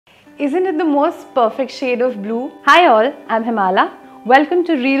Isn't it the most perfect shade of blue? Hi all, I'm Himala. Welcome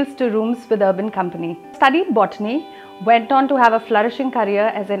to Reels to Rooms with Urban Company. Studied botany, went on to have a flourishing career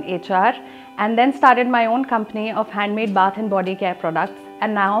as an HR, and then started my own company of handmade bath and body care products,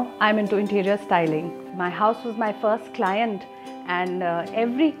 and now I'm into interior styling. My house was my first client, and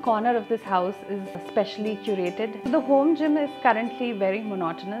every corner of this house is specially curated. The home gym is currently very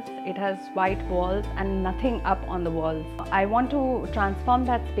monotonous. It has white walls and nothing up on the walls. I want to transform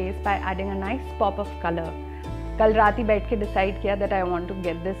that space by adding a nice pop of color. Kal raati baith ke decide kiya that I want to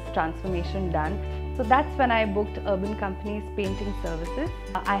get this transformation done. So that's when I booked Urban Company's painting services.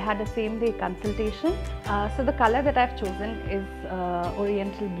 I had a same-day consultation. So the color that I've chosen is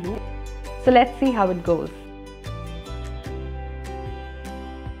Oriental Blue. So let's see how it goes.